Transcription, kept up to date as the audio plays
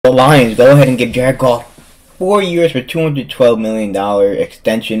The Lions go ahead and give Jared Goff 4 years for $212 million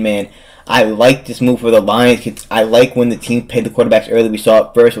extension, man. I like this move for the Lions. I like when the teams pay the quarterbacks early. We saw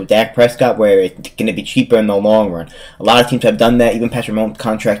it first with Dak Prescott, where it's going to be cheaper in the long run. A lot of teams have done that. Even Patrick Mahomes'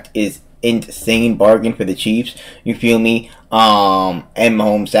 contract is insane bargain for the Chiefs. You feel me? And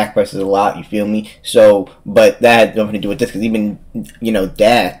Mahomes sacrifices a lot. You feel me? So, but that has nothing to do with this, because even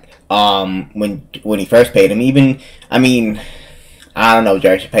Dak, when he first paid him, I don't know if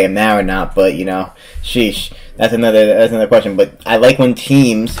Jared should pay him now or not, but sheesh, that's another question. But I like when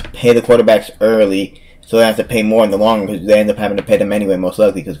teams pay the quarterbacks early, so they have to pay more in the long run, because they end up having to pay them anyway, most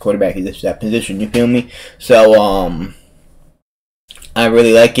likely, because quarterback is just that position. You feel me? So I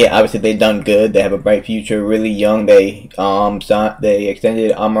really like it. Obviously, they've done good. They have a bright future. Really young. They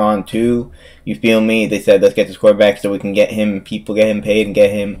extended Amron too. You feel me? They said, let's get this quarterback so we can get him paid and get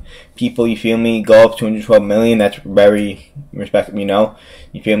him people. You feel me? Go up $212 million. That's very respectable.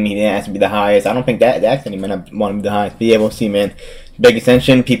 You feel me? He didn't have to be the highest. I don't think that actually might not want to be the highest. But yeah, we'll see, man. Big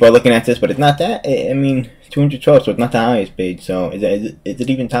extension. People are looking at this, but it's not that. 212, so it's not the highest paid. So is it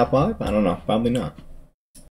even top 5? I don't know. Probably not.